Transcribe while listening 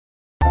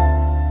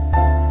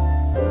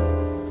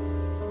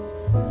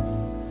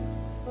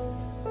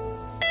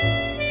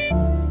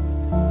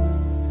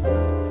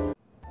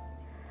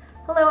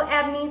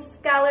Abney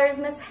Scholars,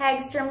 Miss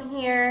Hagstrom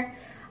here.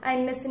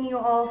 I'm missing you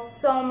all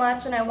so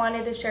much and I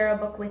wanted to share a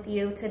book with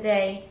you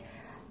today.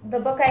 The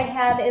book I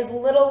have is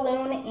Little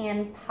Loon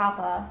and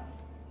Papa.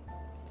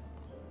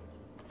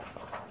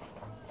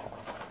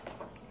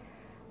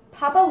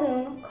 Papa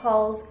Loon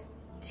calls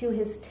to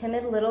his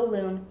timid little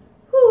loon.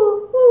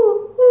 Hoo,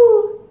 hoo,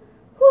 hoo,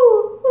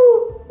 hoo,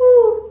 hoo,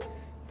 hoo.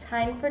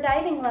 Time for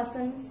diving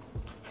lessons.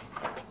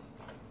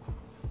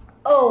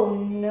 Oh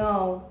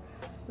no,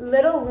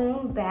 Little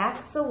Loon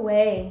backs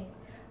away.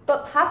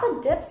 But Papa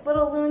dips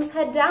Little Loon's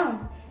head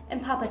down,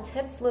 and Papa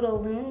tips Little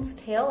Loon's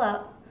tail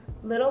up.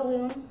 Little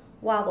Loon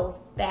wobbles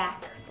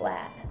back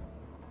flat.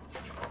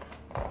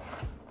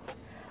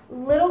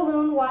 Little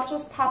Loon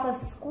watches Papa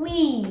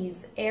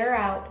squeeze air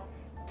out,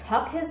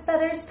 tuck his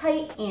feathers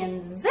tight,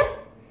 and zip,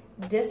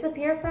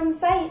 disappear from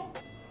sight.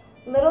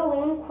 Little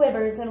Loon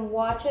quivers and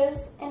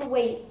watches and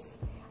waits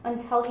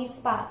until he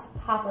spots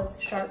Papa's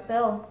sharp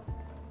bill.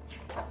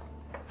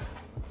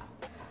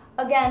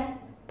 Again,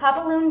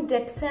 Papa Loon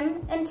dips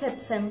him and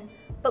tips him,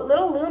 but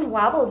Little Loon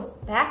wobbles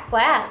back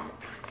flat.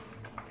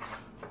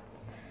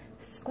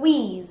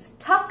 Squeeze,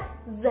 tuck,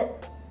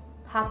 zip.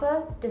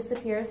 Papa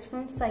disappears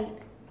from sight.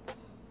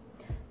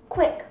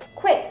 Quick,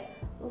 quick,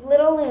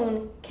 Little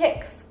Loon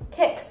kicks,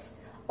 kicks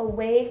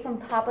away from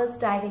Papa's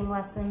diving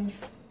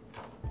lessons.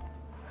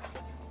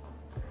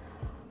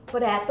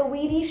 But at the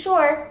weedy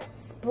shore,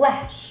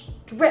 splash,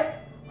 drip,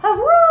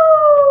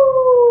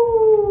 hurroo!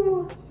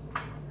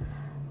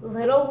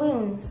 Little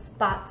Loon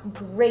spots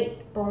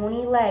great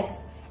bony legs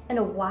and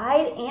a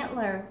wide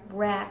antler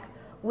rack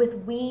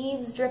with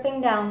weeds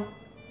dripping down.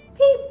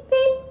 Peep,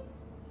 peep,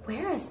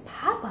 where is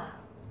Papa?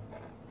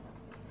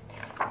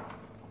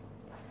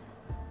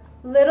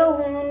 Little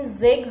Loon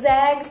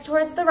zigzags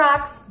towards the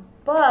rocks,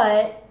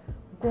 but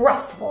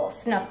gruffle,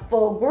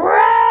 snuffle,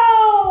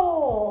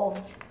 growl!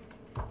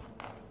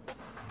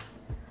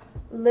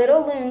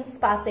 Little Loon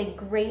spots a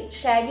great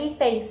shaggy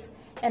face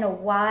and a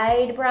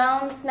wide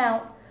brown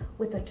snout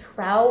with a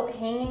trout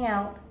hanging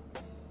out.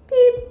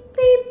 Peep,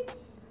 peep,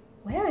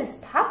 where is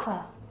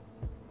Papa?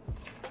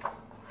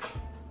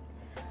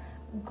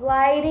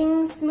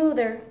 Gliding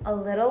smoother, a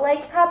little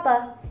like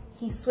Papa,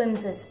 he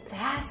swims as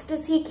fast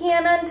as he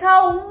can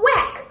until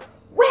whack,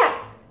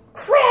 whack,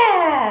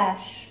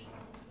 crash!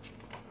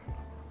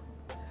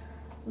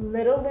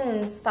 Little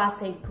Loon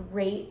spots a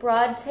great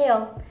broad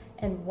tail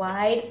and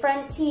wide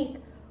front teeth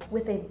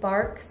with a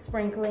bark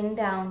sprinkling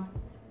down.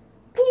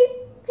 Peep,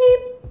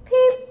 peep,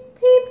 peep,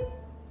 peep.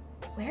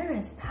 Where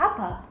is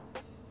Papa?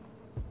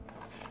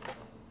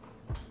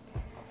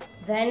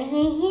 Then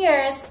he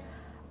hears,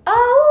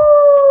 oh!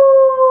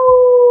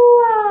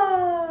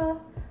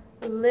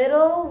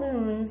 Little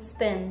Loon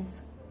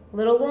spins.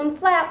 Little Loon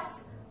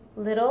flaps.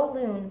 Little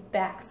Loon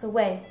backs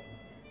away.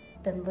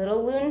 Then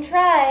Little Loon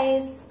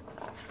tries.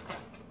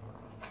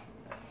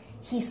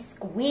 He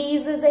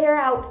squeezes air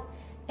out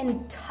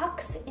and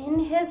tucks in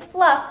his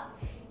fluff.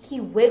 He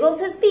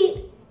wiggles his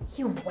feet,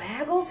 he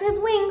waggles his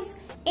wings,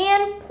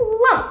 and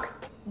plunk,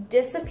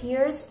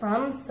 disappears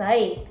from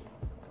sight.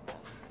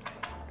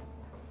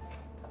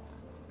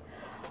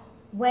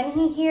 When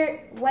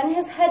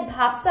his head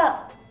pops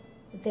up,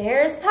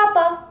 there's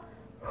Papa.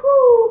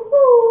 Hoo,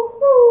 hoo,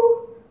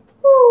 hoo,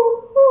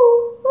 hoo,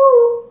 hoo,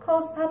 hoo,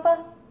 calls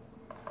Papa.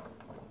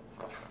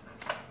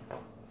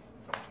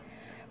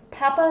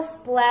 Papa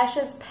splash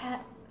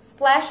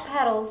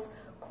paddles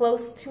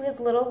close to his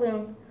Little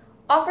Loon,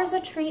 offers a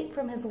treat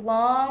from his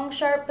long,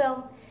 sharp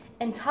bill,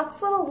 and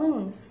tucks Little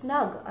Loon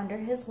snug under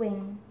his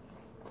wing.